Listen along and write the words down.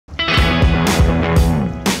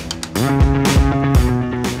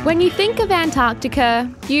When you think of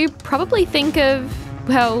Antarctica, you probably think of,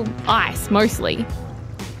 well, ice mostly.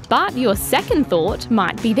 But your second thought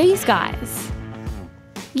might be these guys.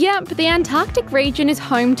 Yep, the Antarctic region is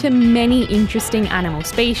home to many interesting animal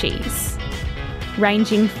species,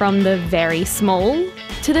 ranging from the very small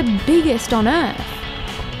to the biggest on Earth.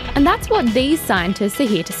 And that's what these scientists are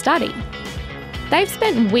here to study. They've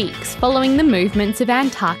spent weeks following the movements of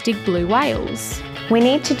Antarctic blue whales. We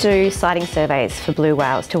need to do sighting surveys for blue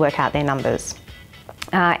whales to work out their numbers,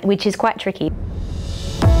 which is quite tricky.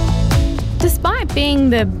 Despite being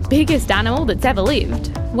the biggest animal that's ever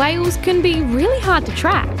lived, whales can be really hard to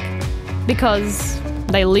track because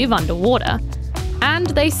they live underwater and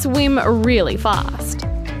they swim really fast.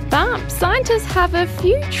 But scientists have a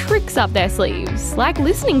few tricks up their sleeves, like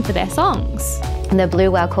listening for their songs. The blue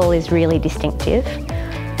whale call is really distinctive.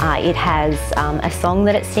 It has a song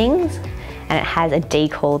that it sings and it has a D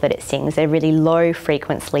call that it sings. They're really low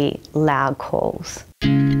frequency, loud calls.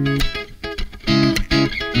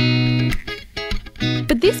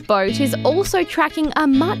 But this boat is also tracking a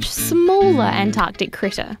much smaller Antarctic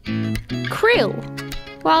critter, krill.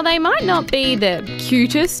 While they might not be the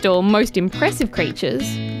cutest or most impressive creatures,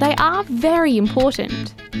 they are very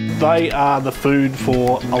important. They are the food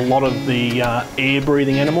for a lot of the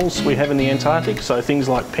air-breathing animals we have in the Antarctic, so things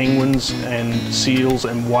like penguins and seals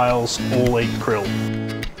and whales all eat krill.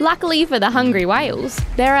 Luckily for the hungry whales,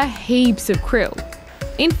 there are heaps of krill.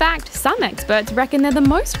 In fact, some experts reckon they're the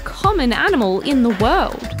most common animal in the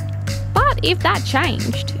world. But if that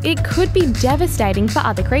changed, it could be devastating for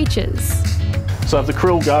other creatures. So if the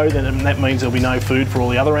krill go, then that means there'll be no food for all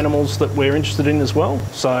the other animals that we're interested in as well.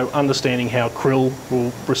 So understanding how krill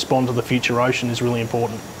will respond to the future ocean is really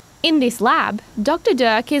important. In this lab, Dr.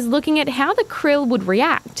 Dirk is looking at how the krill would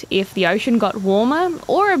react if the ocean got warmer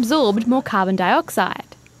or absorbed more carbon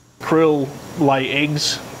dioxide. Krill lay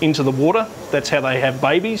eggs into the water. That's how they have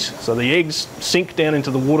babies. So the eggs sink down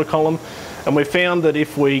into the water column. And we've found that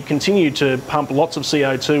if we continue to pump lots of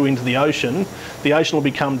CO2 into the ocean will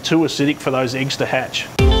become too acidic for those eggs to hatch.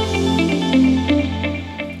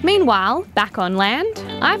 Meanwhile, back on land,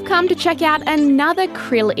 I've come to check out another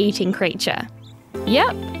krill-eating creature.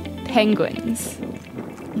 Yep, penguins.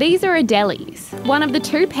 These are adelies, one of the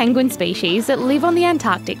 2 penguin species that live on the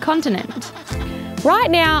Antarctic continent. Right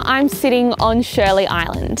now, I'm sitting on Shirley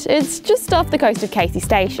Island. It's just off the coast of Casey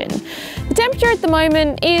Station. The temperature at the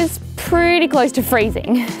moment is pretty close to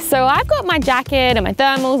freezing. So I've got my jacket and my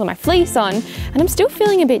thermals and my fleece on, and I'm still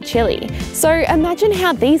feeling a bit chilly. So imagine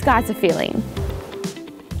how these guys are feeling.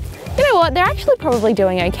 You know what, they're actually probably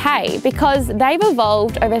doing okay because they've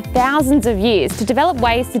evolved over thousands of years to develop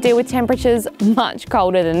ways to deal with temperatures much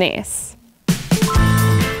colder than this.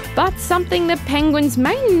 But something that penguins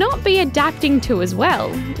may not be adapting to as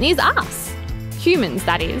well is us. Humans,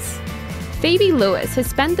 that is. Phoebe Lewis has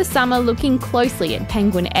spent the summer looking closely at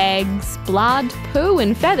penguin eggs, blood, poo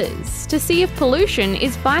and feathers to see if pollution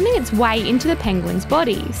is finding its way into the penguins'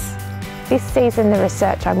 bodies. This season the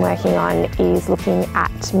research I'm working on is looking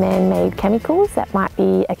at man-made chemicals that might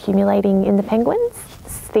be accumulating in the penguins,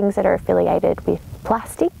 things that are affiliated with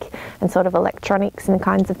plastic and sort of electronics and the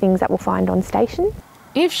kinds of things that we'll find on station.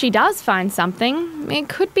 If she does find something, it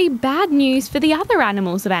could be bad news for the other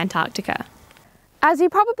animals of Antarctica. As you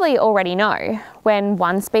probably already know, when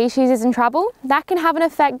one species is in trouble, that can have an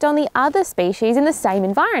effect on the other species in the same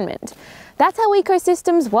environment. That's how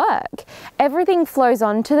ecosystems work. Everything flows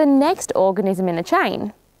on to the next organism in the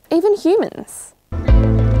chain, even humans.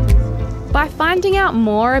 By finding out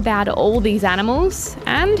more about all these animals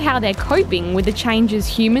and how they're coping with the changes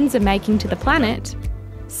humans are making to the planet,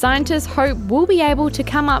 scientists hope we'll be able to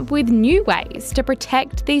come up with new ways to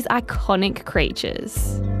protect these iconic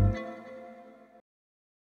creatures.